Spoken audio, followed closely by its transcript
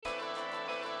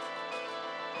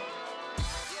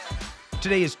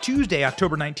Today is Tuesday,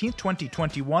 October 19th,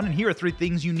 2021, and here are 3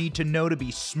 things you need to know to be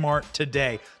smart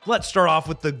today. Let's start off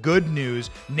with the good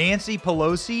news. Nancy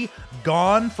Pelosi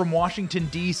gone from Washington,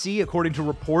 D.C. According to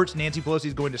reports, Nancy Pelosi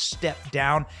is going to step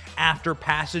down after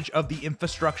passage of the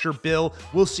infrastructure bill.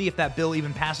 We'll see if that bill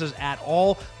even passes at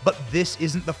all, but this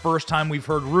isn't the first time we've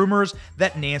heard rumors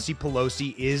that Nancy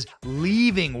Pelosi is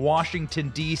leaving Washington,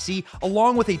 D.C.,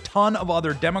 along with a ton of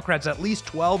other Democrats. At least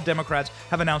 12 Democrats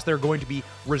have announced they're going to be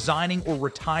resigning or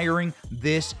retiring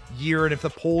this year. And if the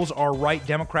polls are right,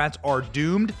 Democrats are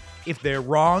doomed. If they're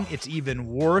wrong, it's even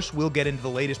worse. We'll get into the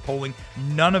latest polling.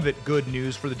 None of it good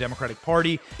news for the Democratic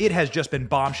Party. It has just been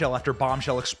bombshell after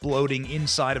bombshell exploding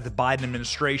inside of the Biden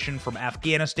administration, from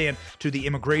Afghanistan to the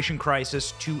immigration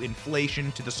crisis to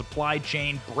inflation to the supply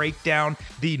chain breakdown.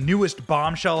 The newest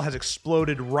bombshell has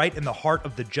exploded right in the heart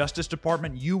of the Justice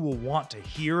Department. You will want to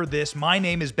hear this. My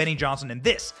name is Benny Johnson, and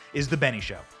this is The Benny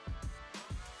Show.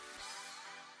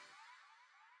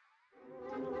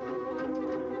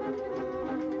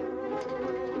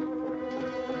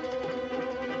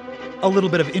 A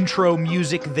little bit of intro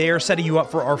music there, setting you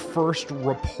up for our first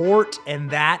report,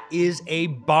 and that is a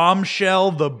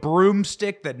bombshell. The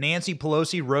broomstick that Nancy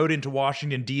Pelosi rode into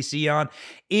Washington, D.C. on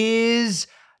is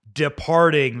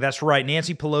departing. That's right.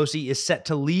 Nancy Pelosi is set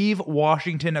to leave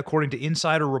Washington, according to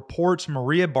insider reports.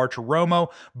 Maria Bartiromo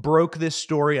broke this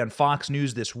story on Fox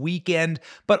News this weekend,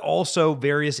 but also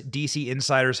various DC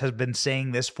insiders have been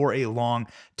saying this for a long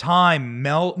time.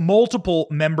 Multiple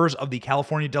members of the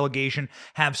California delegation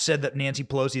have said that Nancy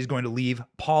Pelosi is going to leave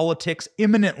politics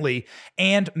imminently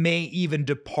and may even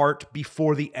depart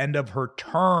before the end of her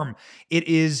term. It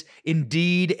is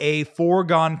indeed a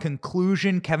foregone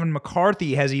conclusion. Kevin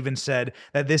McCarthy has even said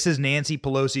that this is Nancy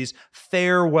Pelosi's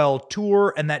farewell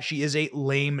tour and that she is a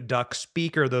lame duck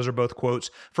speaker. Those are both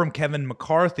quotes from Kevin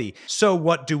McCarthy. So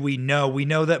what do we know? We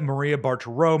know that Maria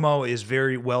Bartiromo is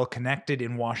very well connected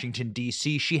in Washington,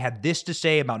 D.C. She had this to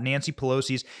say about Nancy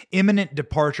Pelosi's imminent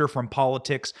departure from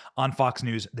politics on Fox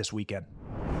News this weekend.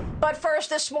 But first,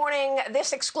 this morning,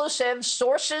 this exclusive,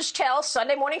 sources tell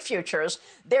Sunday Morning Futures,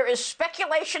 there is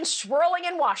speculation swirling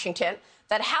in Washington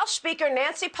that House Speaker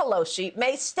Nancy Pelosi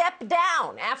may step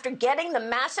down after getting the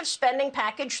massive spending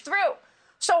package through.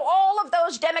 So all of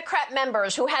those Democrat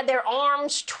members who had their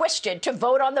arms twisted to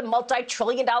vote on the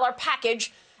multi-trillion-dollar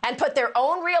package and put their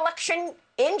own reelection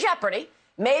in jeopardy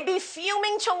may be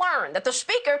fuming to learn that the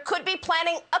speaker could be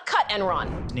planning a cut and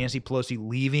run. Nancy Pelosi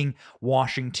leaving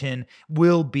Washington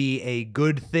will be a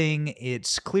good thing.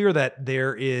 It's clear that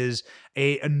there is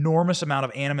an enormous amount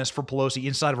of animus for Pelosi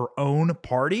inside of her own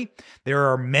party.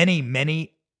 There are many,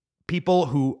 many people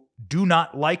who do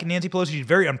not like Nancy Pelosi. She's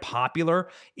very unpopular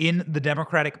in the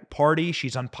Democratic Party.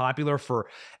 She's unpopular for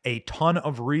a ton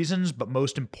of reasons, but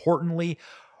most importantly,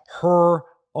 her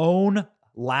own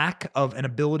lack of an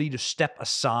ability to step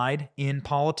aside in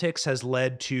politics has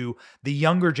led to the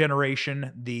younger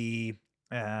generation, the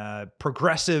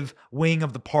progressive wing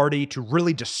of the party, to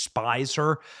really despise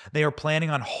her. They are planning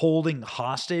on holding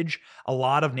hostage a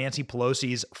lot of Nancy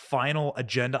Pelosi's final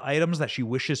agenda items that she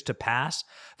wishes to pass.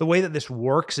 The way that this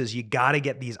works is you got to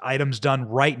get these items done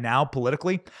right now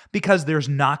politically, because there's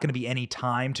not going to be any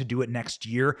time to do it next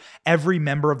year. Every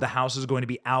member of the House is going to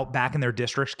be out back in their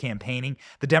districts campaigning.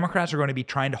 The Democrats are going to be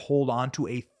trying to hold on to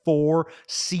a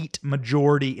 4-seat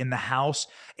majority in the House,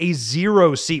 a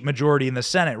 0-seat majority in the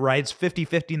Senate, right? It's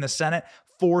 50-50 in the Senate,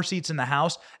 4 seats in the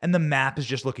House, and the map is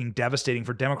just looking devastating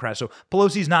for Democrats. So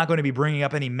Pelosi's not going to be bringing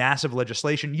up any massive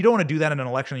legislation. You don't want to do that in an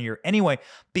election year anyway,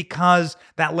 because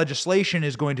that legislation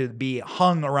is going to be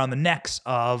hung around the necks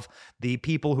of the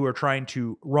people who are trying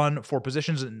to run for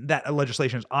positions. And that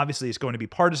legislation is obviously going to be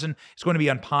partisan. It's going to be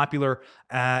unpopular.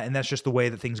 And that's just the way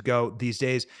that things go these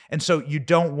days. And so you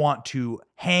don't want to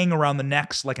hang around the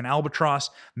necks like an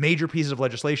albatross major pieces of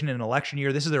legislation in an election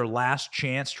year. This is their last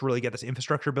chance to really get this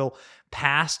infrastructure bill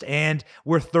passed. And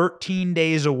we're 13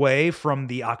 days away from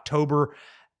the October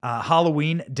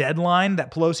Halloween deadline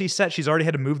that Pelosi set. She's already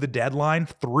had to move the deadline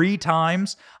 3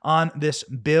 times on this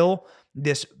bill,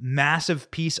 this massive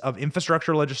piece of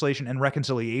infrastructure legislation and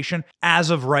reconciliation.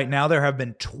 As of right now, there have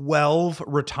been 12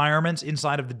 retirements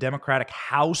inside of the Democratic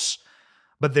House,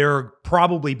 but there are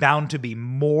probably bound to be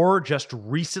more. Just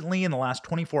recently, in the last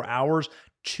 24 hours,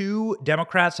 2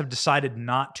 Democrats have decided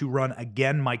not to run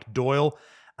again. Mike Doyle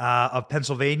of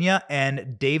Pennsylvania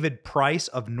and David Price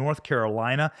of North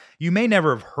Carolina. You may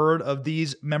never have heard of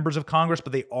these members of Congress,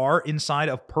 but they are inside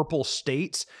of purple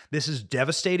states. This is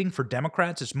devastating for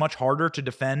Democrats. It's much harder to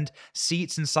defend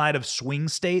seats inside of swing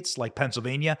states like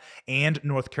Pennsylvania and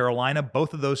North Carolina.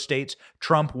 Both of those states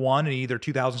Trump won in either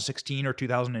 2016 or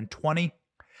 2020.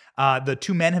 The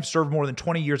two men have served more than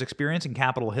 20 years experience in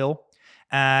Capitol Hill.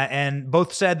 And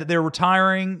both said that they're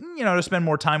retiring, to spend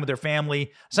more time with their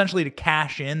family, essentially to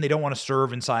cash in. They don't want to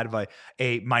serve inside of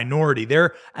a minority.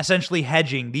 They're essentially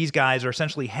hedging. These guys are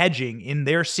essentially hedging in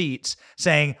their seats,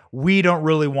 saying, we don't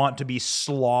really want to be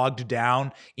slogged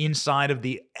down inside of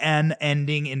the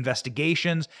unending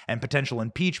investigations and potential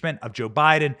impeachment of Joe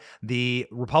Biden. The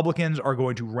Republicans are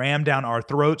going to ram down our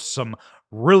throats some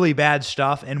really bad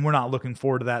stuff, and we're not looking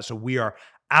forward to that. So we are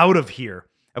out of here.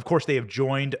 Of course, they have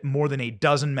joined more than a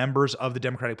dozen members of the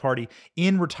Democratic Party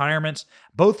in retirements.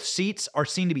 Both seats are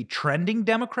seen to be trending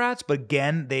Democrats, but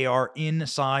again, they are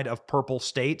inside of purple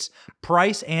states.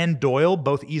 Price and Doyle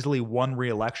both easily won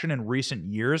re-election in recent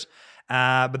years,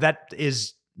 but that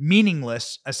is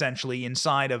meaningless, essentially,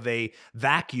 inside of a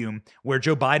vacuum where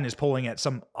Joe Biden is polling at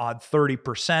some odd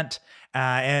 30%,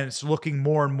 and it's looking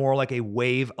more and more like a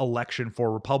wave election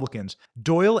for Republicans.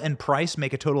 Doyle and Price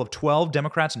make a total of 12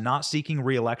 Democrats not seeking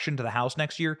re-election to the House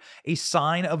next year, a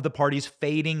sign of the party's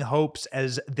fading hopes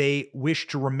as they wish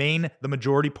to remain the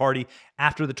majority party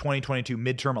after the 2022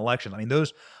 midterm elections. I mean,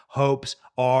 those hopes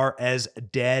are as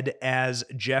dead as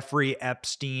Jeffrey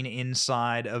Epstein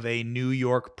inside of a New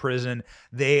York prison.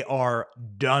 They are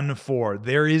done for.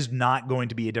 There is not going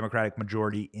to be a Democratic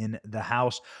majority in the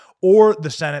House or the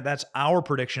Senate. That's our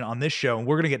prediction on this show, and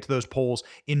we're going to get to those polls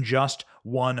in just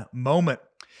one moment.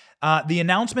 The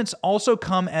announcements also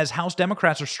come as House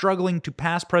Democrats are struggling to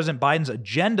pass President Biden's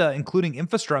agenda, including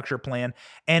infrastructure plan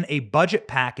and a budget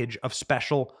package of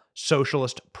special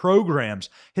socialist programs.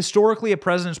 Historically, a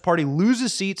president's party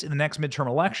loses seats in the next midterm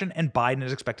election, and Biden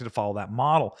is expected to follow that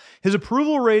model. His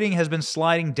approval rating has been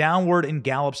sliding downward in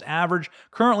Gallup's average,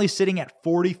 currently sitting at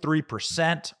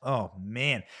 43%. Oh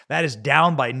man, that is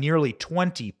down by nearly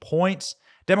 20 points.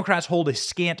 Democrats hold a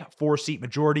scant 4-seat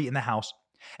majority in the House,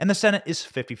 and the Senate is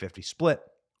 50-50 split.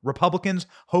 Republicans'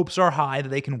 hopes are high that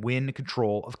they can win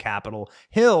control of Capitol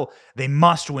Hill. They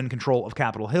must win control of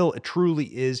Capitol Hill. It truly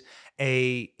is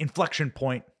an inflection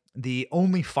point, the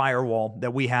only firewall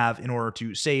that we have in order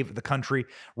to save the country.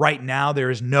 Right now, there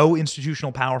is no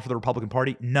institutional power for the Republican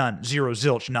Party. None. Zero,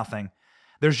 zilch, nothing.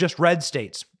 There's just red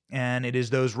states, and it is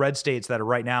those red states that are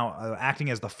right now acting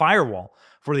as the firewall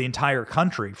for the entire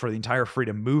country, for the entire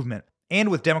freedom movement. And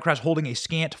with Democrats holding a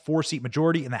scant 4-seat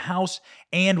majority in the House,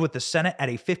 and with the Senate at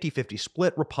a 50-50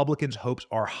 split, Republicans' hopes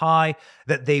are high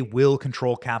that they will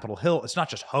control Capitol Hill. It's not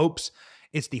just hopes,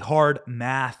 it's the hard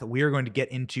math that we are going to get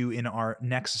into in our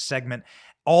next segment.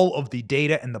 All of the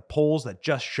data and the polls that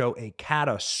just show a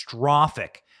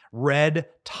catastrophic red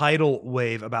tidal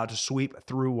wave about to sweep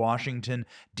through Washington,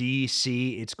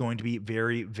 D.C. It's going to be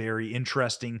very, very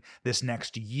interesting this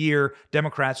next year.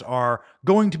 Democrats are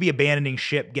going to be abandoning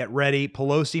ship. Get ready.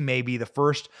 Pelosi may be the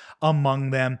first among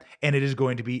them, and it is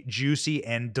going to be juicy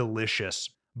and delicious.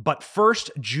 But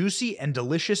first, juicy and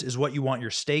delicious is what you want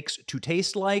your steaks to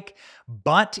taste like.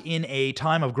 But in a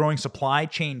time of growing supply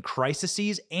chain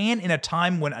crises and in a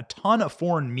time when a ton of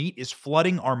foreign meat is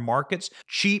flooding our markets,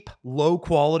 cheap,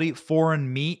 low-quality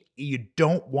foreign meat, you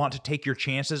don't want to take your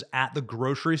chances at the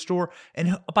grocery store.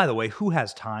 And by the way, who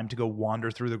has time to go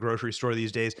wander through the grocery store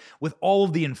these days with all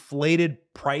of the inflated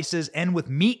prices and with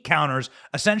meat counters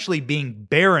essentially being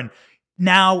barren?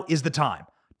 Now is the time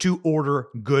to order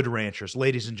Good Ranchers.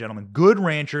 Ladies and gentlemen, Good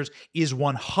Ranchers is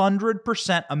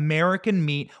 100% American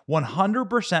meat,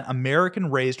 100%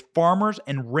 American-raised farmers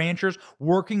and ranchers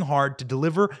working hard to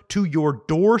deliver to your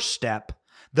doorstep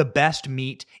the best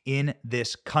meat in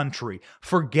this country.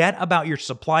 Forget about your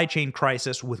supply chain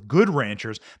crisis with Good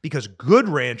Ranchers, because Good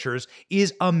Ranchers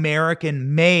is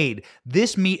American made.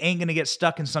 This meat ain't going to get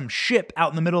stuck in some ship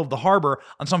out in the middle of the harbor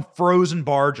on some frozen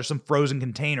barge or some frozen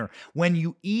container. When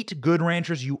you eat Good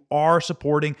Ranchers, you are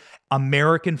supporting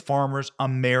American farmers,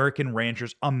 American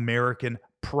ranchers, American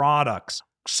products.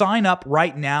 Sign up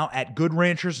right now at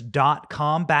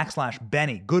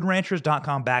goodranchers.com/Benny.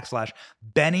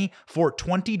 Goodranchers.com/Benny for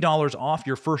 $20 off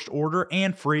your first order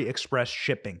and free express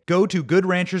shipping. Go to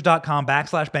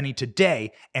goodranchers.com/Benny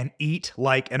today and eat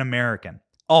like an American.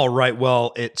 All right,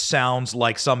 well, it sounds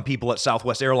like some people at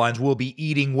Southwest Airlines will be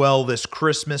eating well this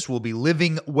Christmas, will be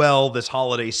living well this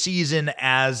holiday season,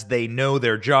 as they know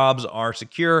their jobs are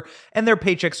secure and their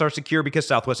paychecks are secure because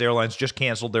Southwest Airlines just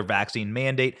canceled their vaccine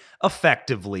mandate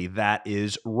effectively. That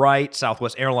is right.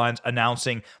 Southwest Airlines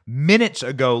announcing minutes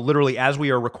ago, literally as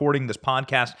we are recording this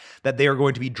podcast, that they are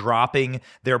going to be dropping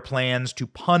their plans to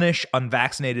punish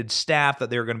unvaccinated staff, that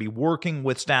they're going to be working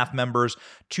with staff members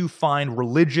to find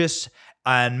religious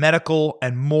and medical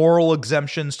and moral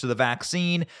exemptions to the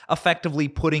vaccine, effectively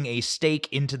putting a stake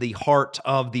into the heart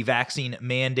of the vaccine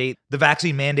mandate. The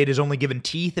vaccine mandate is only given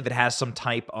teeth if it has some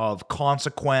type of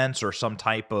consequence or some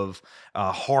type of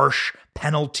harsh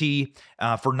penalty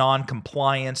for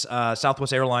non-compliance.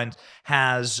 Southwest Airlines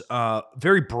has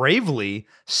very bravely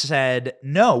said,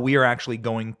 no, we are actually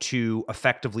going to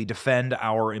effectively defend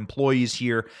our employees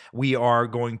here. We are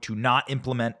going to not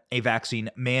implement a vaccine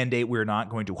mandate. We're not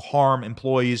going to harm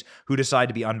employees who decide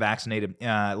to be unvaccinated.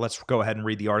 Let's go ahead and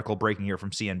read the article breaking here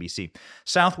from CNBC.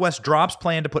 Southwest drops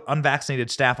plan to put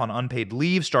unvaccinated staff on unpaid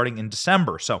leave starting in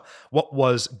December. So what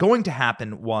was going to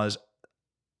happen was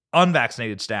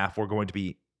unvaccinated staff were going to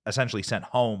be essentially sent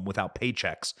home without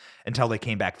paychecks until they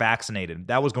came back vaccinated.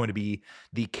 That was going to be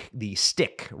the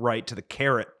stick, right, to the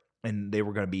carrot, and they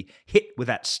were going to be hit with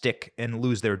that stick and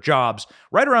lose their jobs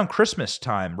right around Christmas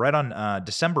time. Right on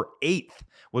December 8th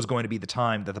was going to be the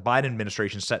time that the Biden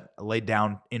administration laid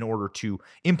down in order to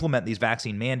implement these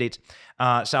vaccine mandates.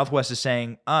 Southwest is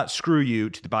saying, screw you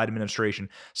to the Biden administration.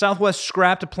 Southwest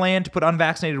scrapped a plan to put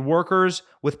unvaccinated workers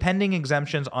with pending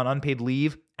exemptions on unpaid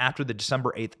leave after the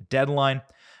December 8th deadline.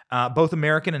 Both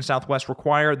American and Southwest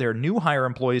require their new hire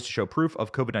employees to show proof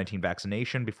of COVID-19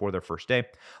 vaccination before their first day.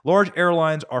 Large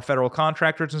airlines are federal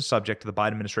contractors and subject to the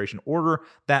Biden administration order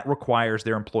that requires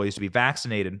their employees to be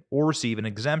vaccinated or receive an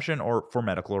exemption or for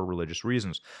medical or religious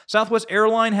reasons. Southwest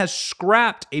Airline has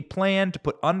scrapped a plan to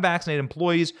put unvaccinated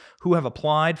employees who have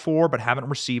applied for but haven't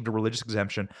received a religious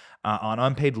exemption on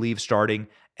unpaid leave starting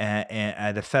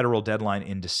at the federal deadline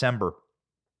in December.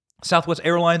 Southwest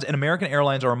Airlines and American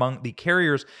Airlines are among the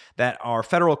carriers that are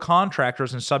federal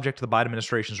contractors and subject to the Biden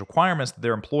administration's requirements that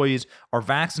their employees are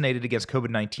vaccinated against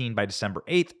COVID-19 by December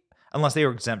 8th, unless they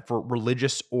are exempt for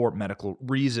religious or medical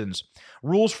reasons.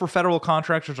 Rules for federal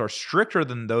contractors are stricter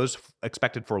than those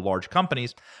expected for large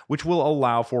companies, which will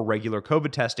allow for regular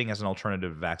COVID testing as an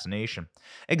alternative to vaccination.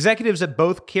 Executives at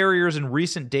both carriers in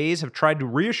recent days have tried to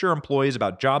reassure employees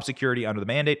about job security under the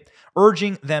mandate,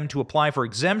 urging them to apply for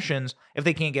exemptions if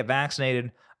they can't get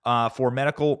vaccinated for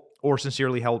medical or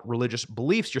sincerely held religious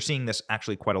beliefs. You're seeing this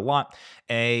actually quite a lot.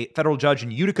 A federal judge in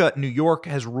Utica, New York,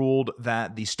 has ruled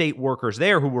that the state workers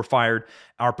there who were fired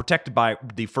are protected by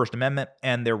the First Amendment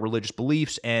and their religious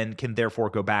beliefs and can therefore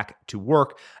go back to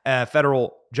work. A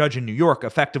federal judge in New York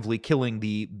effectively killing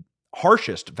the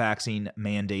harshest vaccine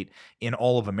mandate in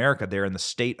all of America there in the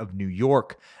state of New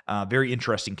York. Very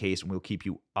interesting case, and we'll keep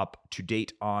you up to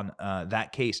date on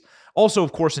that case. Also,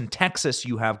 of course, in Texas,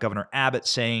 you have Governor Abbott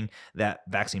saying that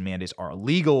vaccine mandates are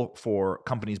illegal for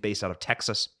companies based out of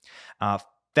Texas.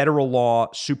 Federal law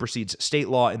supersedes state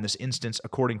law in this instance,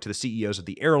 according to the CEOs of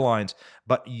the airlines,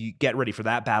 but you get ready for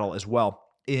that battle as well.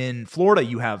 In Florida,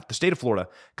 you have the state of Florida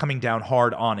coming down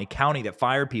hard on a county that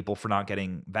fired people for not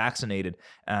getting vaccinated.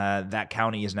 That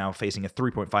county is now facing a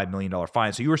 $3.5 million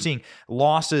fine. So you are seeing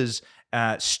losses,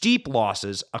 steep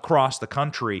losses across the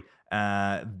country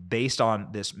based on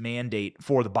this mandate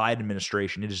for the Biden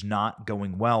administration. It is not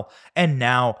going well. And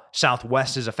now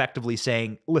Southwest is effectively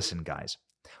saying, listen, guys,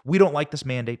 we don't like this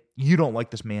mandate. You don't like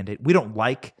this mandate. We don't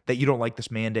like that you don't like this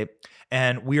mandate.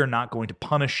 And we are not going to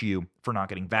punish you for not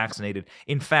getting vaccinated.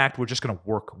 In fact, we're just going to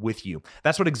work with you.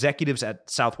 That's what executives at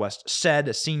Southwest said.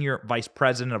 A senior vice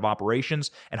president of operations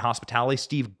and hospitality,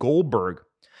 Steve Goldberg,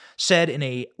 said in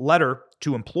a letter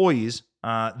to employees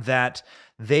that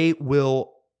they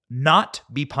will not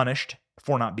be punished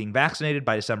for not being vaccinated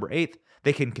by December 8th.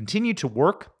 They can continue to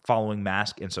work following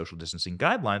mask and social distancing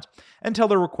guidelines until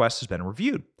their request has been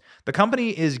reviewed. The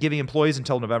company is giving employees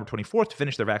until November 24th to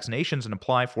finish their vaccinations and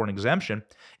apply for an exemption.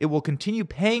 It will continue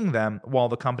paying them while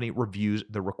the company reviews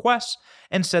the requests,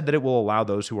 and said that it will allow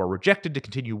those who are rejected to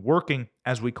continue working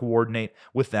as we coordinate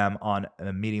with them on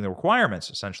meeting the requirements.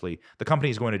 Essentially, the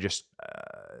company is going to just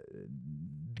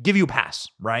give you a pass,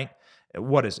 right?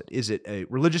 What is it? Is it a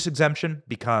religious exemption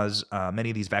because many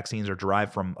of these vaccines are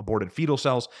derived from aborted fetal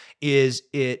cells? Is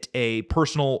it a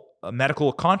personal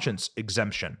medical conscience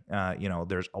exemption?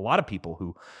 There's a lot of people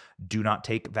who do not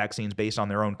take vaccines based on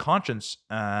their own conscience.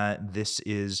 This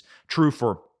is true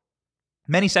for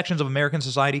many sections of American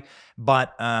society,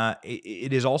 but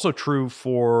it is also true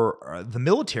for the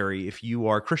military. If you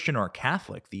are Christian or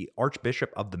Catholic, the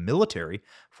Archbishop of the military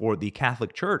for the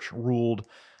Catholic Church ruled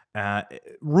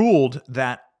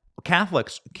that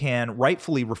Catholics can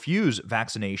rightfully refuse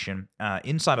vaccination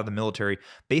inside of the military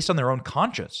based on their own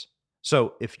conscience.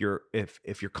 So if your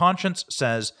conscience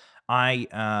says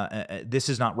this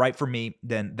is not right for me,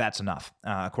 then that's enough,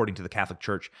 according to the Catholic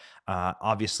Church.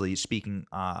 Obviously, speaking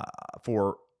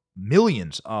for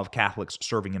millions of Catholics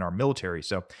serving in our military.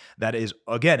 So that is,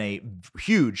 again, a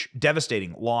huge,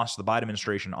 devastating loss to the Biden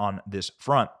administration on this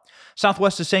front.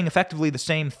 Southwest is saying effectively the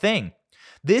same thing.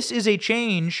 This is a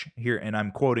change here, and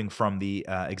I'm quoting from the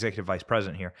executive vice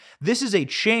president here. This is a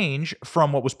change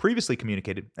from what was previously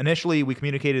communicated. Initially, we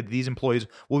communicated these employees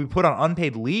will be put on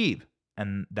unpaid leave,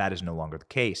 and that is no longer the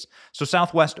case. So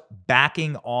Southwest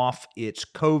backing off its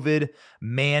COVID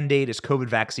mandate, its COVID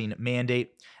vaccine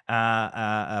mandate,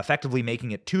 effectively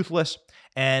making it toothless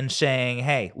and saying,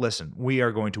 hey, listen, we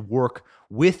are going to work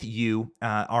with you,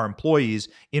 our employees,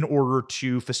 in order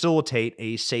to facilitate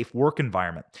a safe work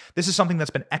environment. This is something that's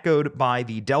been echoed by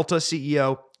the Delta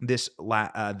CEO this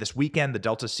weekend. The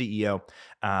Delta CEO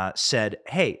said,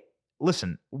 hey,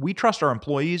 listen, we trust our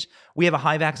employees. We have a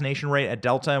high vaccination rate at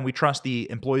Delta, and we trust the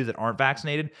employees that aren't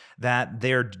vaccinated, that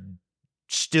they're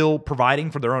still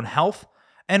providing for their own health.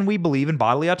 And we believe in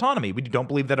bodily autonomy. We don't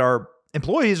believe that our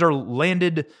employees are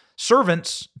landed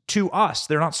servants to us.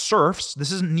 They're not serfs.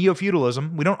 This isn't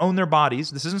neo-feudalism. We don't own their bodies.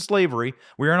 This isn't slavery.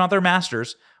 We are not their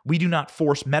masters. We do not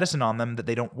force medicine on them that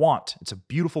they don't want. It's a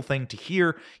beautiful thing to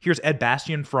hear. Here's Ed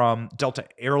Bastian from Delta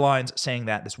Airlines saying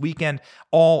that this weekend,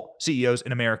 all CEOs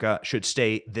in America should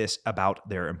say this about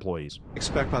their employees.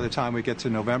 Expect by the time we get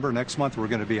to November next month, we're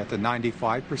going to be at the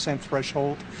 95%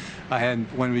 threshold. And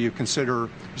when you consider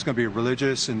there's going to be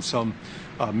religious and some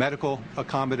medical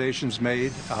accommodations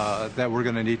made that we're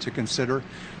going to need to consider,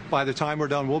 by the time we're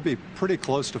done, we'll be pretty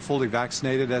close to fully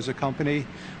vaccinated as a company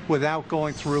without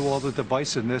going through all the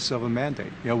divisiveness of a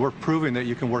mandate. You know, we're proving that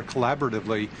you can work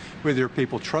collaboratively with your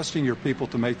people, trusting your people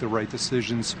to make the right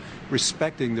decisions,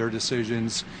 respecting their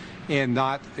decisions, and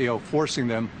not, forcing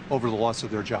them over the loss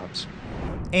of their jobs.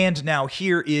 And now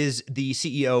here is the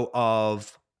CEO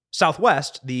of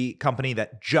Southwest, the company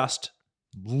that just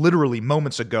literally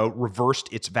moments ago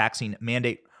reversed its vaccine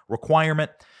mandate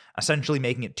requirement, essentially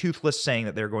making it toothless, saying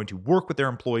that they're going to work with their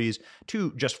employees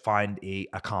to just find a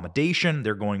accommodation.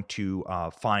 They're going to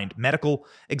find medical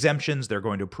exemptions. They're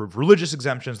going to approve religious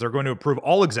exemptions. They're going to approve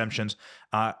all exemptions,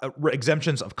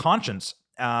 exemptions of conscience.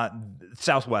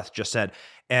 Southwest just said.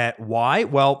 Why?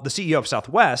 Well, the CEO of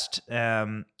Southwest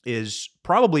is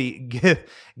probably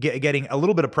getting a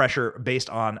little bit of pressure based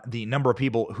on the number of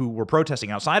people who were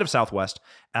protesting outside of Southwest.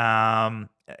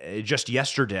 Just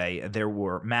yesterday, there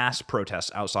were mass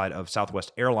protests outside of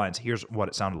Southwest Airlines. Here's what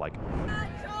it sounded like.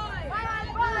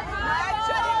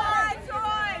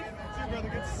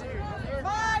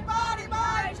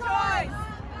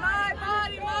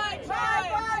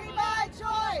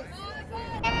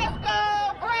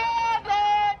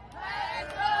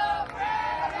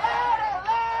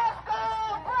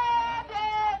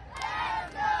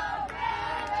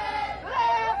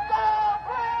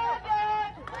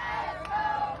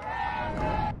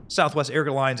 Southwest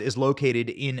Airlines is located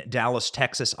in Dallas,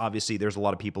 Texas. Obviously, there's a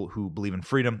lot of people who believe in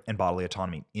freedom and bodily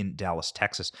autonomy in Dallas,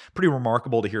 Texas. Pretty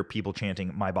remarkable to hear people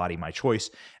chanting "My body, my choice."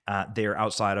 They're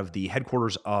outside of the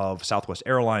headquarters of Southwest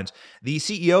Airlines. The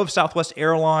CEO of Southwest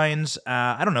Airlines,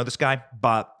 I don't know this guy,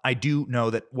 but I do know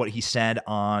that what he said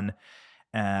on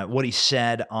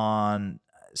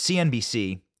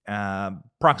CNBC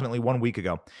approximately 1 week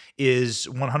ago is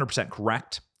 100%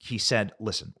 correct. He said,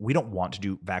 listen, we don't want to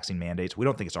do vaccine mandates. We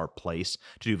don't think it's our place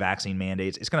to do vaccine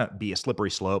mandates. It's going to be a slippery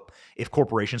slope if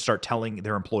corporations start telling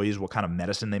their employees what kind of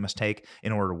medicine they must take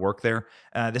in order to work there.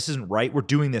 This isn't right. We're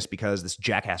doing this because this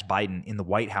jackass Biden in the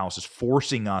White House is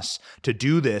forcing us to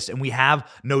do this, and we have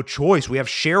no choice. We have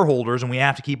shareholders, and we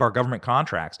have to keep our government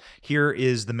contracts. Here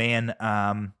is the man,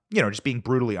 just being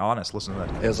brutally honest. Listen to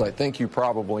that. As I think you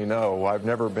probably know, I've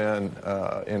never been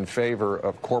in favor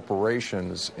of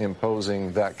corporations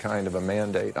imposing that kind of a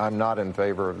mandate. I'm not in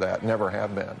favor of that, never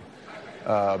have been.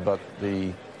 But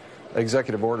the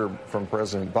executive order from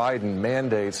President Biden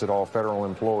mandates that all federal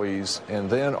employees and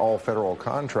then all federal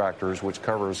contractors, which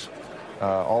covers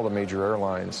all the major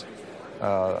airlines,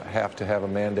 have to have a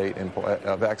mandate,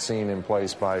 a vaccine in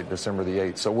place by December the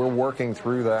 8th. So we're working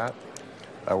through that.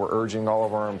 We're urging all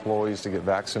of our employees to get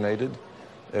vaccinated.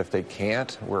 If they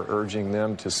can't, we're urging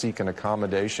them to seek an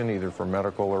accommodation either for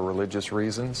medical or religious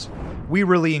reasons. We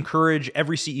really encourage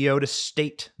every CEO to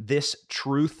state this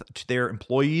truth to their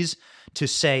employees, to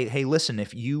say, hey, listen,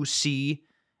 if you see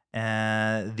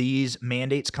these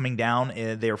mandates coming down,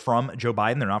 they're from Joe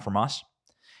Biden, they're not from us.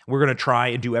 We're going to try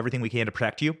and do everything we can to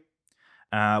protect you.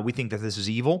 We think that this is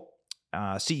evil.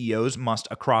 CEOs must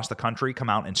across the country come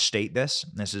out and state this.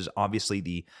 This is obviously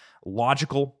the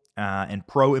logical and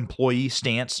pro-employee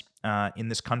stance in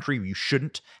this country. You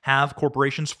shouldn't have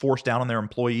corporations force down on their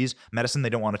employees medicine they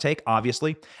don't want to take,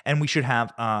 obviously. And we should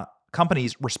have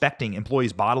companies respecting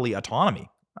employees' bodily autonomy.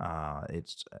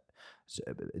 It's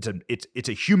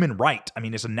a human right. I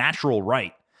mean, it's a natural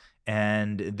right.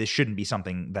 And this shouldn't be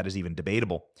something that is even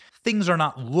debatable. Things are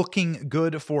not looking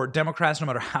good for Democrats, no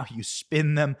matter how you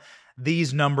spin them.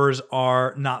 These numbers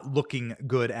are not looking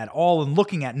good at all. And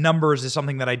looking at numbers is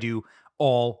something that I do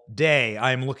all day.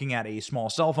 I'm looking at a small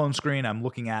cell phone screen. I'm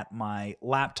looking at my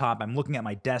laptop. I'm looking at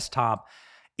my desktop.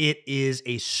 It is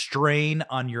a strain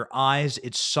on your eyes.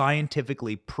 It's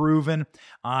scientifically proven.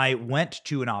 I went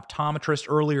to an optometrist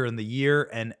earlier in the year,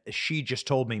 and she just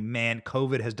told me, man,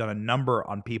 COVID has done a number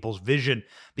on people's vision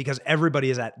because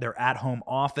everybody is at their at-home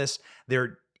office.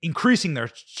 They're increasing their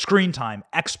screen time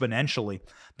exponentially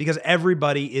because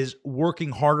everybody is working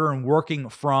harder and working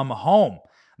from home.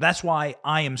 That's why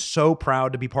I am so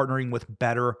proud to be partnering with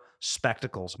Better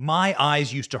Spectacles. My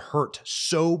eyes used to hurt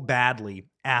so badly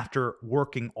after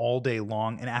working all day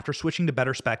long, and after switching to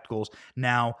Better Spectacles,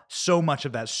 now so much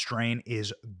of that strain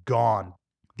is gone.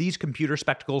 These computer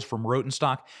spectacles from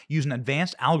Rotenstock use an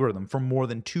advanced algorithm from more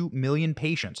than 2 million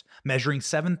patients, measuring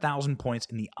 7,000 points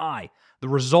in the eye. The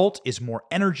result is more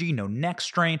energy, no neck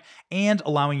strain, and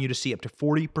allowing you to see up to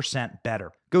 40%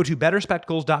 better. Go to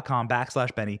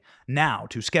betterspectacles.com/Benny now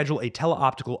to schedule a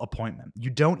teleoptical appointment. You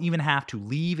don't even have to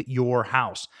leave your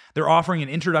house. They're offering an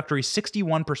introductory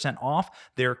 61% off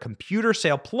their computer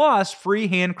sale, plus free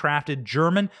handcrafted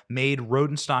German-made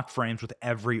Rodenstock frames with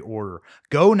every order.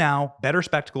 Go now,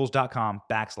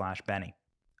 betterspectacles.com/Benny.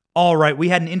 All right, we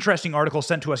had an interesting article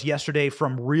sent to us yesterday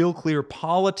from Real Clear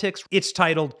Politics. It's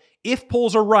titled, "If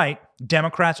polls are right,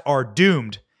 Democrats are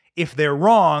doomed. If they're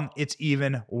wrong, it's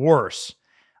even worse."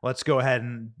 Let's go ahead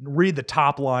and read the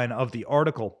top line of the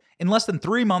article. In less than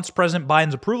 3 months, President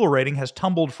Biden's approval rating has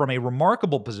tumbled from a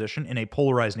remarkable position in a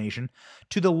polarized nation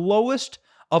to the lowest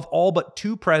of all but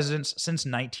 2 presidents since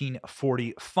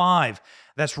 1945.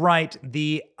 That's right,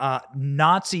 the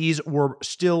Nazis were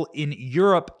still in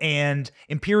Europe, and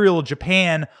Imperial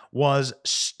Japan was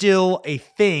still a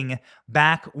thing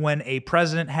back when a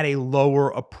president had a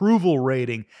lower approval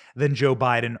rating than Joe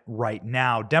Biden right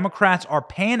now. Democrats are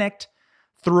panicked,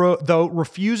 though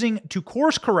refusing to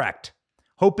course correct,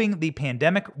 hoping the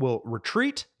pandemic will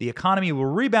retreat, the economy will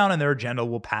rebound, and their agenda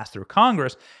will pass through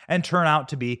Congress and turn out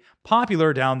to be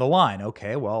popular down the line.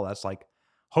 Okay, well, that's like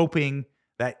hoping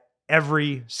that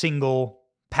every single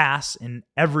pass in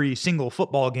every single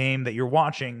football game that you're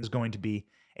watching is going to be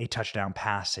a touchdown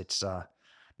pass. It's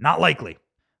not likely.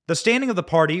 The standing of the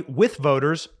party with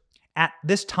voters at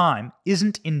this time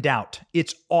isn't in doubt.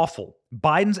 It's awful.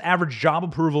 Biden's average job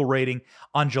approval rating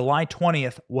on July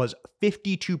 20th was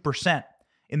 52%.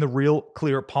 In the Real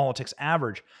Clear Politics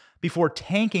average, before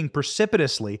tanking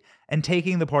precipitously and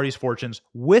taking the party's fortunes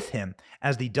with him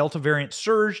as the Delta variant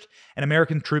surged and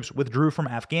American troops withdrew from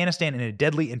Afghanistan in a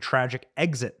deadly and tragic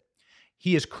exit.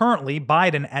 He is currently,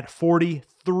 Biden, at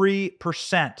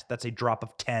 43%. That's a drop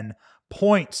of 10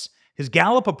 points. His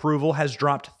Gallup approval has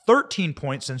dropped 13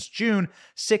 points since June,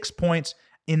 6 points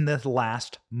in the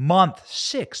last month.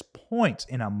 6 points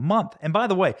in a month. And by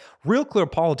the way, Real Clear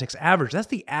Politics average, that's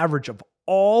the average of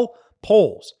all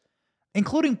polls,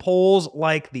 including polls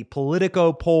like the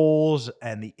Politico polls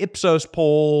and the Ipsos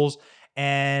polls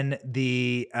and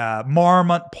the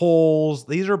Marmot polls.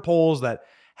 These are polls that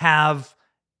have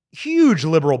huge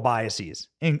liberal biases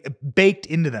baked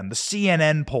into them. The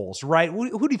CNN polls, right?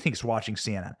 Who do you think is watching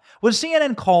CNN? When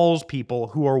CNN calls people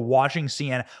who are watching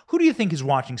CNN, who do you think is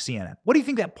watching CNN? What do you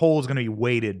think that poll is going to be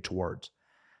weighted towards?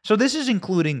 So this is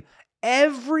including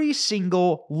every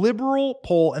single liberal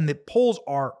poll, and the polls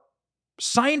are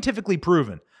scientifically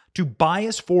proven to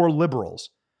bias for liberals.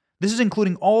 This is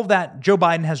including all of that. Joe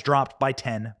Biden has dropped by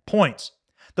 10 points.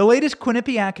 The latest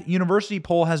Quinnipiac University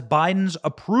poll has Biden's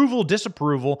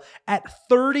disapproval at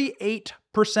 38%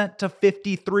 to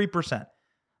 53%.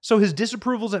 So his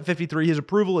disapproval is at 53, his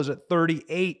approval is at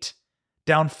 38,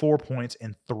 down 4 points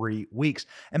in 3 weeks.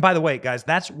 And by the way, guys,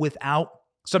 that's without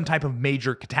some type of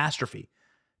major catastrophe.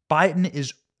 Biden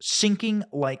is sinking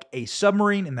like a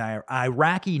submarine in the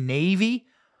Iraqi Navy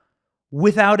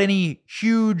without any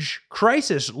huge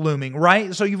crisis looming,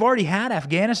 right? So you've already had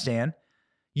Afghanistan.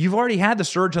 You've already had the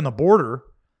surge on the border.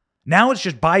 Now it's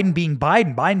just Biden being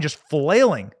Biden. Biden just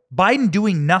flailing. Biden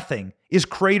doing nothing is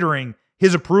cratering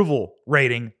his approval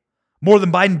rating more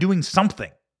than Biden doing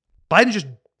something. Biden's just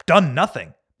done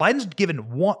nothing. Biden's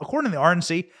given one, according to the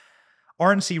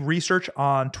RNC research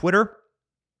on Twitter,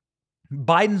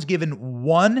 Biden's given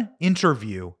one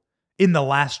interview in the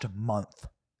last month.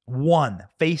 One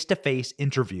face-to-face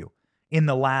interview in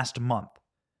the last month.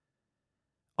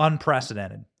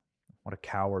 Unprecedented. What a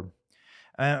coward.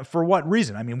 For what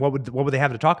reason? I mean, what would they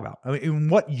have to talk about? I mean, in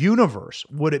what universe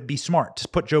would it be smart to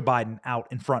put Joe Biden out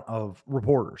in front of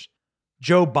reporters?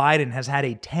 Joe Biden has had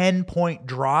a 10-point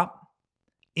drop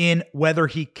in whether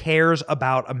he cares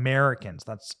about Americans.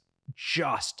 That's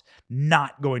just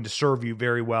not going to serve you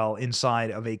very well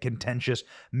inside of a contentious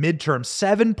midterm.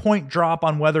 7-point drop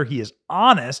on whether he is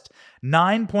honest,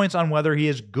 9 points on whether he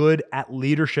is good at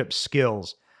leadership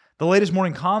skills. The latest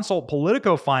Morning Consult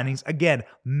Politico findings, again,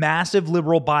 massive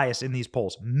liberal bias in these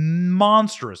polls,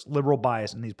 monstrous liberal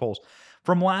bias in these polls,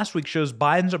 from last week shows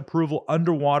Biden's approval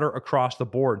underwater across the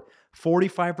board.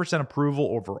 45% approval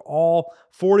overall,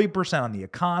 40% on the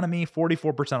economy,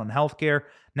 44% on healthcare,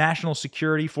 national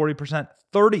security, 40%,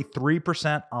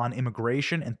 33% on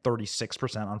immigration, and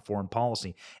 36% on foreign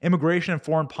policy. Immigration and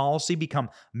foreign policy become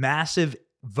massive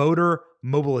voter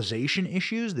mobilization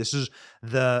issues. This is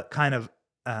the kind of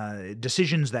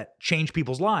decisions that change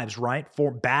people's lives, right? For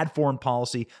bad foreign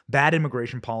policy, bad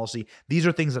immigration policy. These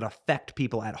are things that affect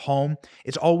people at home.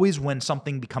 It's always when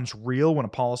something becomes real, when a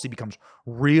policy becomes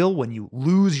real, when you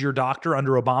lose your doctor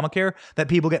under Obamacare, that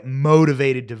people get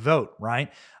motivated to vote,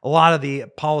 right? A lot of the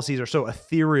policies are so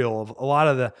ethereal. A lot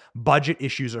of the budget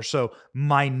issues are so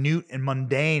minute and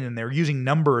mundane, and they're using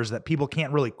numbers that people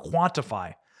can't really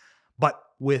quantify. But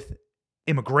with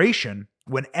immigration,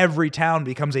 when every town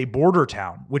becomes a border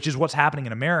town, which is what's happening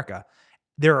in America,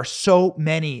 there are so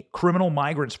many criminal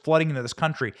migrants flooding into this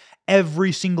country.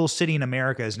 Every single city in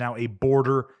America is now a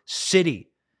border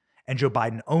city. And Joe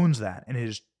Biden owns that, and it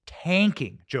is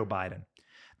tanking Joe Biden.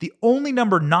 The only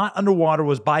number not underwater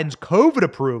was Biden's COVID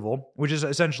approval, which is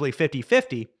essentially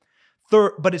 50-50,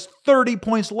 but it's 30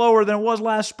 points lower than it was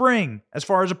last spring as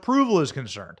far as approval is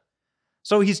concerned.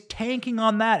 So he's tanking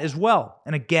on that as well.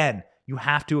 And again, you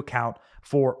have to account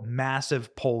for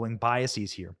massive polling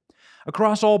biases here.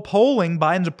 Across all polling,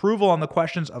 Biden's approval on the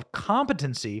questions of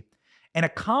competency and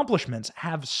accomplishments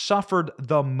have suffered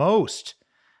the most.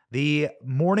 The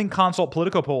Morning Consult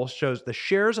Politico poll shows the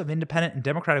shares of independent and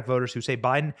Democratic voters who say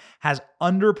Biden has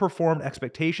underperformed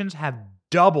expectations have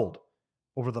doubled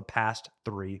over the past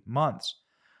 3 months.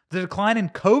 The decline in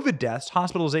COVID deaths,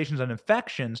 hospitalizations, and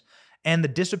infections, and the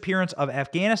disappearance of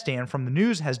Afghanistan from the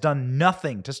news has done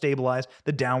nothing to stabilize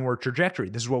the downward trajectory.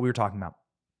 This is what we were talking about.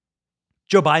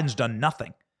 Joe Biden's done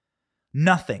nothing.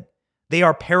 Nothing. They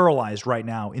are paralyzed right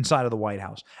now inside of the White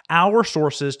House. Our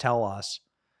sources tell us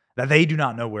that they do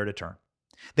not know where to turn.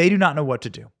 They do not know what to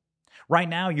do. Right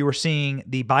now, you are seeing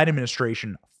the Biden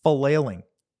administration flailing.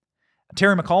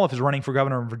 Terry McAuliffe is running for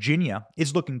governor in Virginia.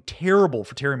 It's looking terrible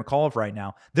for Terry McAuliffe right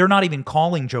now. They're not even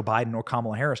calling Joe Biden or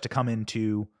Kamala Harris to come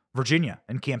into Virginia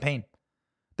and campaign.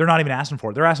 They're not even asking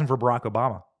for it. They're asking for Barack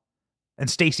Obama and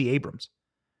Stacey Abrams.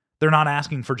 They're not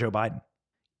asking for Joe Biden.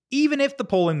 Even if the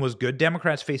polling was good,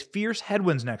 Democrats face fierce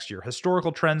headwinds next year,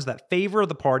 historical trends that favor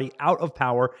the party out of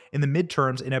power in the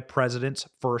midterms in a president's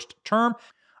first term.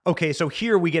 Okay, so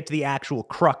here we get to the actual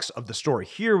crux of the story.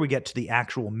 Here we get to the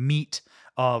actual meat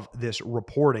of this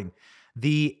reporting.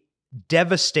 The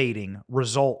devastating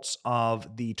results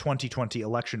of the 2020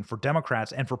 election for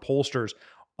Democrats and for pollsters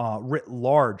writ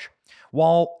large.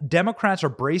 While Democrats are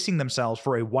bracing themselves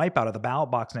for a wipeout of the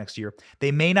ballot box next year,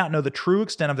 they may not know the true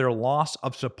extent of their loss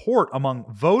of support among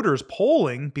voters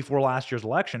polling before last year's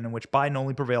election, in which Biden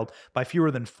only prevailed by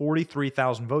fewer than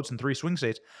 43,000 votes in 3 swing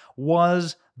states,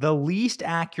 was the least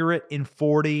accurate in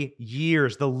 40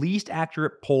 years. The least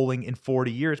accurate polling in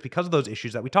 40 years because of those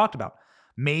issues that we talked about.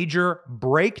 Major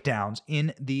breakdowns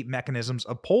in the mechanisms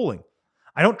of polling.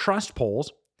 I don't trust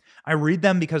polls. I read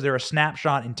them because they're a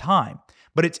snapshot in time,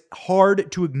 but it's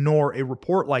hard to ignore a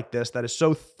report like this that is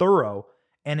so thorough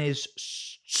and is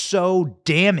so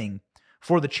damning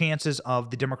for the chances of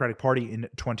the Democratic Party in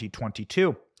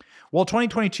 2022. While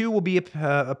 2022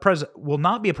 will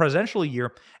not be a presidential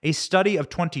year, a study of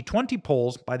 2020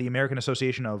 polls by the American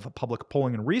Association of Public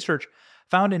Polling and Research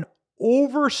found an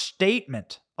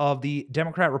overstatement of the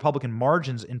Democrat-Republican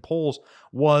margins in polls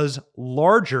was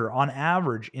larger on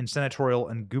average in senatorial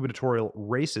and gubernatorial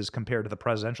races compared to the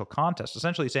presidential contest,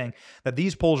 essentially saying that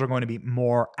these polls are going to be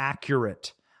more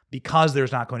accurate because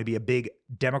there's not going to be a big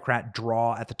Democrat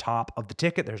draw at the top of the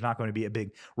ticket. There's not going to be a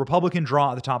big Republican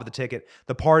draw at the top of the ticket.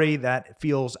 The party that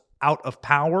feels out of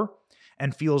power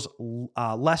and feels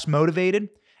less motivated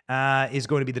is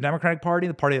going to be the Democratic Party.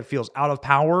 The party that feels out of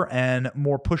power and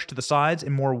more pushed to the sides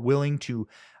and more willing to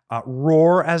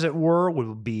roar, as it were,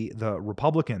 would be the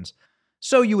Republicans.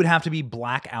 So you would have to be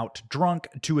blackout drunk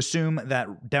to assume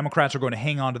that Democrats are going to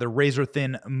hang on to their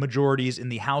razor-thin majorities in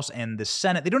the House and the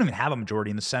Senate. They don't even have a majority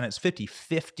in the Senate. It's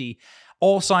 50-50.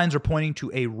 All signs are pointing to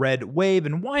a red wave,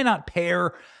 and why not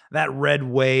pair that red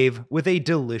wave with a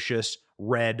delicious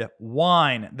red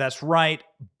wine. That's right.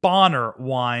 Bonner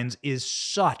Wines is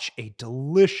such a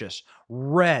delicious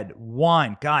red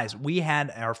wine. Guys, we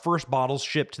had our first bottles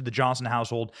shipped to the Johnson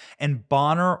household, and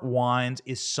Bonner Wines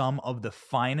is some of the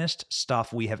finest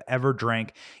stuff we have ever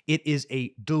drank. It is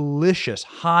a delicious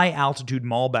high-altitude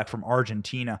Malbec from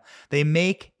Argentina. They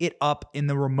make it up in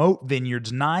the remote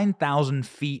vineyards 9,000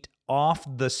 feet off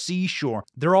the seashore.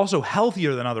 They're also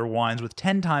healthier than other wines with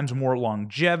 10 times more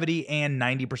longevity and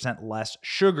 90% less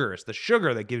sugar. It's the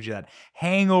sugar that gives you that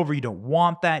hangover. You don't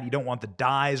want that. You don't want the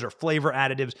dyes or flavor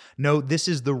additives. No, this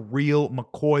is the real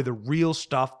McCoy, the real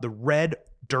stuff, the red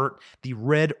dirt, the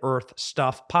red earth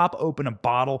stuff. Pop open a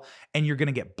bottle and you're going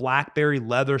to get blackberry,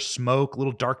 leather, smoke,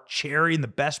 little dark cherry. And the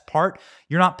best part,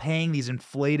 you're not paying these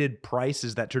inflated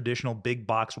prices that traditional big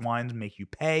box wines make you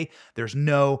pay. There's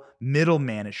no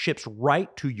middleman. It ships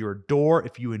right to your door.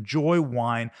 If you enjoy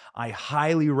wine, I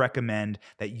highly recommend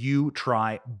that you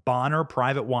try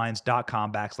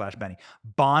BonnerPrivateWines.com/Benny.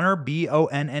 Bonner,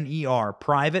 Bonner,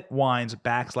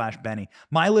 privatewines.com/Benny.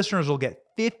 My listeners will get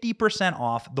 50%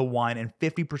 off the wine and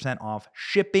 50% off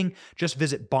shipping. Just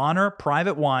visit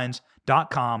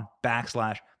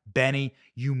BonnerPrivateWines.com/Benny.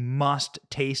 You must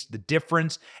taste the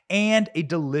difference. And a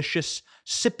delicious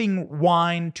sipping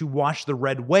wine to watch the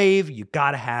red wave. You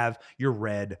got to have your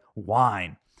red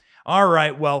wine. All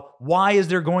right, well, why is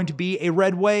there going to be a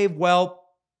red wave? Well,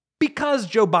 because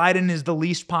Joe Biden is the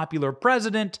least popular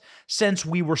president since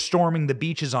we were storming the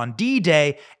beaches on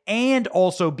D-Day, and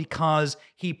also because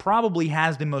he probably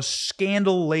has the most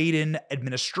scandal-laden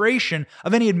administration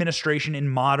of any administration in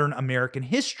modern American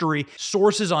history.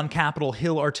 Sources on Capitol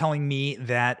Hill are telling me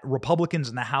that Republicans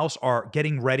in the House are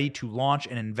getting ready to launch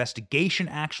an investigation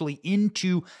actually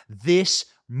into this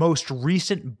most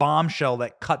recent bombshell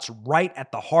that cuts right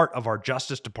at the heart of our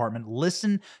Justice Department.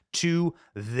 Listen to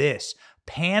this.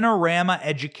 Panorama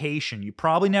Education. You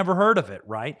probably never heard of it,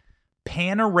 right?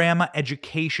 Panorama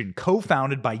Education,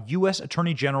 co-founded by U.S.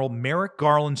 Attorney General Merrick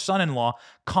Garland's son-in-law,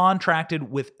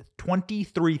 contracted with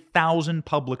 23,000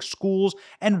 public schools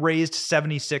and raised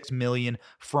 $76 million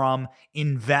from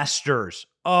investors.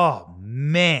 Oh,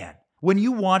 man. When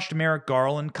you watched Merrick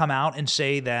Garland come out and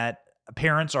say that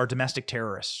parents are domestic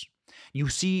terrorists, you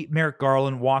see Merrick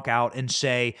Garland walk out and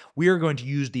say, we are going to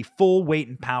use the full weight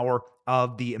and power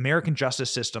of the American justice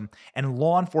system and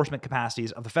law enforcement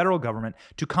capacities of the federal government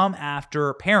to come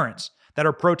after parents that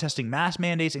are protesting mass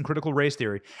mandates and critical race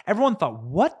theory. Everyone thought,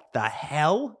 what the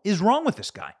hell is wrong with this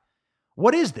guy?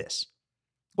 What is this?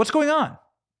 What's going on?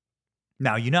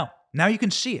 Now you know. Now you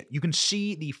can see it. You can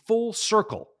see the full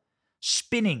circle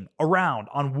spinning around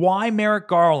on why Merrick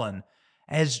Garland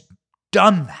has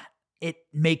done that. It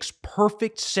makes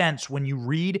perfect sense when you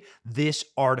read this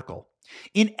article.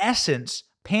 In essence,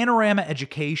 Panorama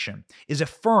Education is a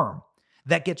firm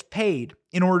that gets paid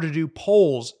in order to do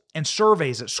polls and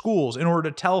surveys at schools in order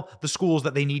to tell the schools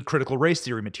that they need critical race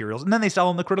theory materials, and then they sell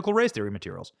them the critical race theory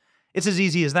materials. It's as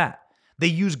easy as that. They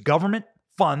use government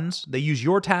funds, they use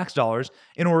your tax dollars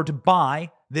in order to buy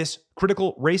this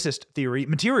critical racist theory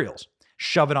materials.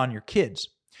 Shove it on your kids.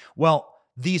 Well,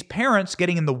 these parents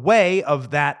getting in the way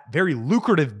of that very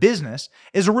lucrative business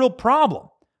is a real problem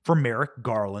for Merrick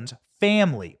Garland's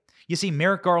family. You see,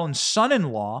 Merrick Garland's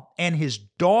son-in-law and his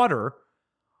daughter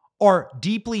are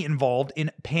deeply involved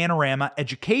in Panorama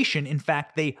Education. In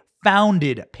fact, they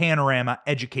founded Panorama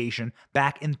Education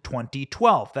back in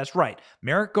 2012. That's right.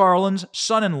 Merrick Garland's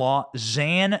son-in-law,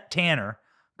 Zan Tanner,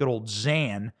 good old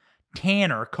Zan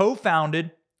Tanner,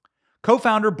 co-founder,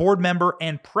 board member,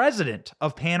 and president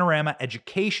of Panorama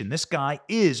Education. This guy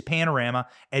is Panorama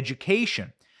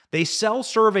Education. They sell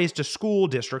surveys to school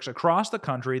districts across the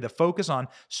country that focus on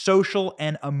social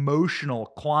and emotional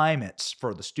climates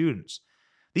for the students.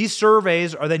 These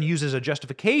surveys are then used as a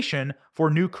justification for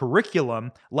new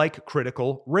curriculum like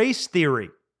critical race theory.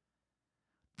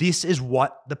 This is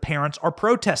what the parents are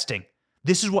protesting.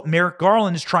 This is what Merrick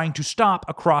Garland is trying to stop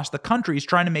across the country. He's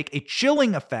trying to make a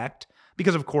chilling effect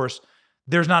because, of course,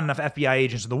 there's not enough FBI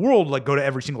agents in the world to go to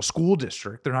every single school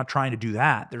district. They're not trying to do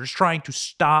that. They're just trying to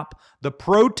stop the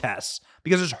protests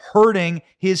because it's hurting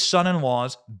his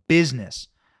son-in-law's business.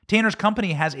 Tanner's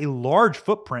company has a large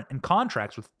footprint and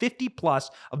contracts with 50 plus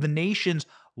of the nation's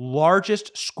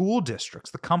largest school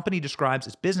districts. The company describes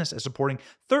its business as supporting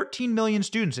 13 million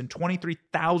students in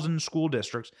 23,000 school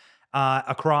districts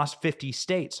across 50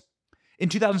 states. In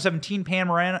 2017,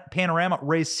 Panorama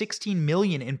raised $16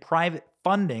 million in private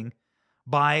funding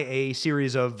by a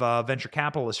series of venture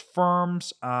capital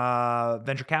firms.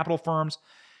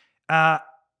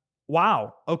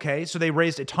 Wow. Okay. So they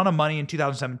raised a ton of money in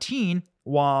 2017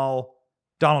 while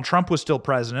Donald Trump was still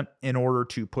president in order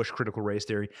to push critical race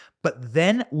theory. But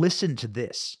then listen to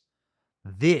this.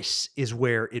 This is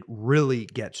where it really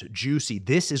gets juicy.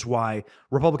 This is why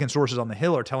Republican sources on the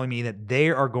Hill are telling me that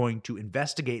they are going to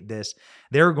investigate this.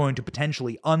 They're going to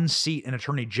potentially unseat an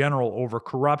attorney general over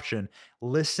corruption.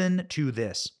 Listen to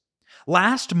this.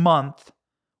 Last month,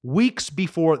 weeks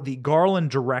before the Garland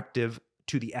directive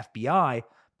to the FBI,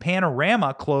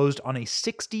 Panorama closed on a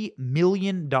 $60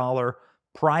 million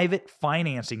private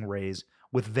financing raise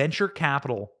with venture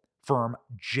capital firm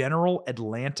General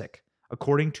Atlantic,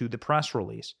 according to the press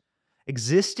release.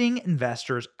 Existing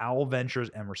investors, Owl Ventures,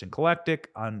 Emerson Collective,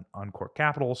 Encore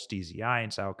Capital, STZI,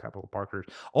 and South Capital Partners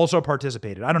also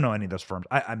participated. I don't know any of those firms.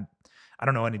 I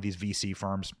don't know any of these VC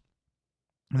firms.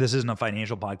 This isn't a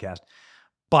financial podcast,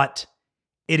 but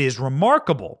it is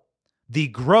remarkable the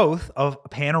growth of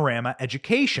Panorama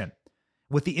Education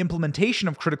with the implementation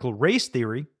of critical race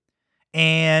theory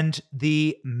and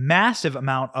the massive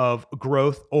amount of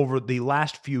growth over the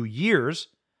last few years.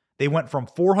 They went from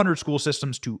 400 school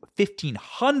systems to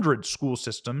 1,500 school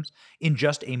systems in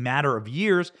just a matter of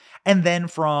years, and then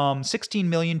from 16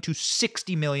 million to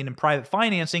 60 million in private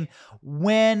financing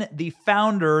when the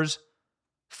founder's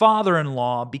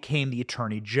father-in-law became the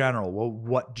attorney general. Well,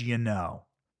 what do you know?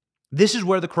 This is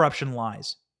where the corruption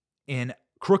lies, in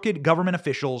crooked government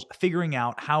officials figuring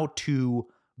out how to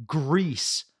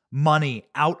grease money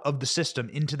out of the system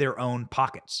into their own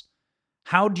pockets.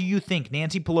 How do you think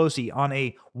Nancy Pelosi, on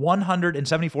a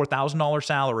 $174,000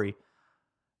 salary,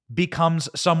 becomes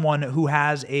someone who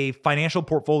has a financial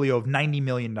portfolio of $90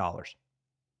 million?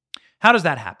 How does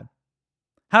that happen?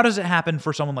 How does it happen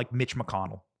for someone like Mitch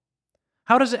McConnell?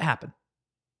 How does it happen?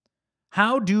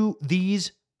 How do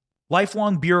these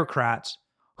lifelong bureaucrats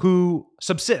who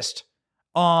subsist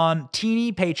on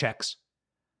teeny paychecks,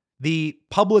 the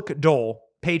public dole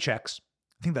paychecks,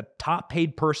 I think the top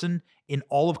paid person in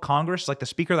all of Congress, like the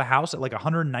Speaker of the House, at like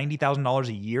 $190,000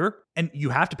 a year, and you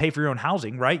have to pay for your own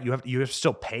housing, right? You have to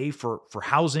still pay for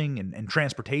housing and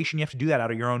transportation. You have to do that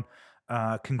out of your own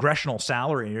congressional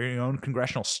salary or your own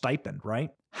congressional stipend,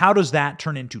 right? How does that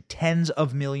turn into tens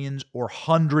of millions or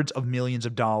hundreds of millions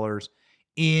of dollars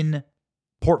in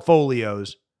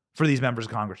portfolios for these members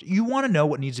of Congress? You want to know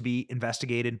what needs to be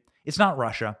investigated? It's not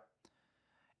Russia.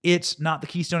 It's not the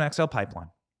Keystone XL pipeline.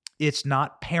 It's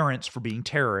not parents for being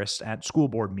terrorists at school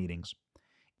board meetings.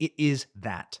 It is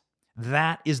that.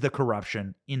 That is the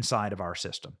corruption inside of our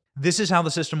system. This is how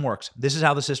the system works. This is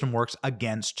how the system works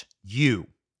against you.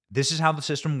 This is how the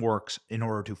system works in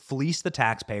order to fleece the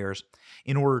taxpayers,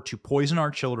 in order to poison our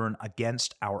children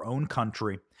against our own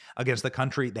country, against the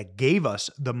country that gave us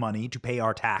the money to pay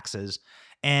our taxes,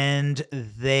 and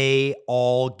they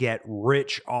all get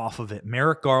rich off of it.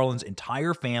 Merrick Garland's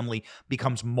entire family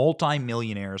becomes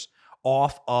multimillionaires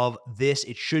off of this.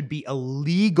 It should be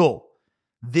illegal.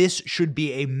 This should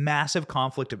be a massive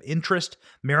conflict of interest.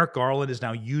 Merrick Garland is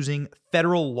now using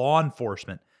federal law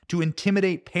enforcement to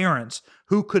intimidate parents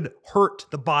who could hurt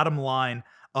the bottom line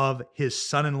of his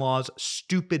son-in-law's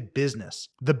stupid business.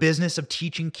 The business of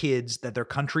teaching kids that their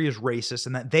country is racist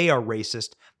and that they are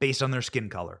racist based on their skin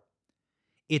color.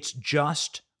 It's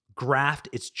just graft.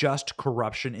 It's just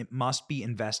corruption. It must be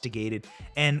investigated.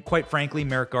 And quite frankly,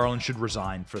 Merrick Garland should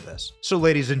resign for this. So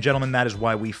ladies and gentlemen, that is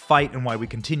why we fight and why we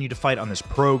continue to fight on this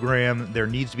program. There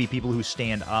needs to be people who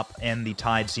stand up, and the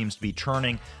tide seems to be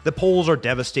turning. The polls are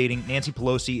devastating. Nancy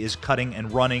Pelosi is cutting and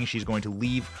running. She's going to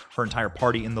leave her entire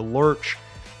party in the lurch.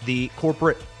 The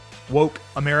corporate woke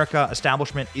America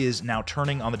establishment is now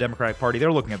turning on the Democratic Party.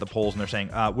 They're looking at the polls and they're saying,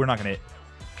 we're not going to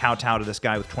kowtow to this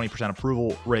guy with 20%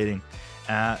 approval rating.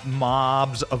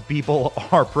 Mobs of people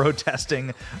are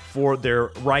protesting for their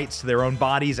rights to their own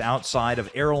bodies outside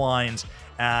of airlines.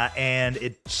 And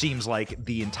it seems like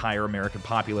the entire American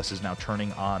populace is now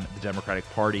turning on the Democratic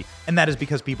Party. And that is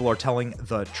because people are telling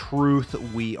the truth.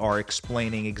 We are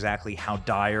explaining exactly how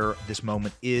dire this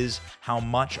moment is, how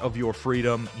much of your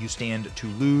freedom you stand to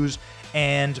lose,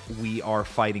 and we are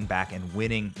fighting back and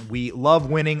winning. We love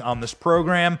winning on this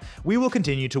program. We will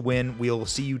continue to win. We'll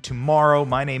see you tomorrow.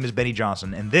 My name is Benny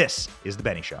Johnson, and this is The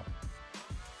Benny Show.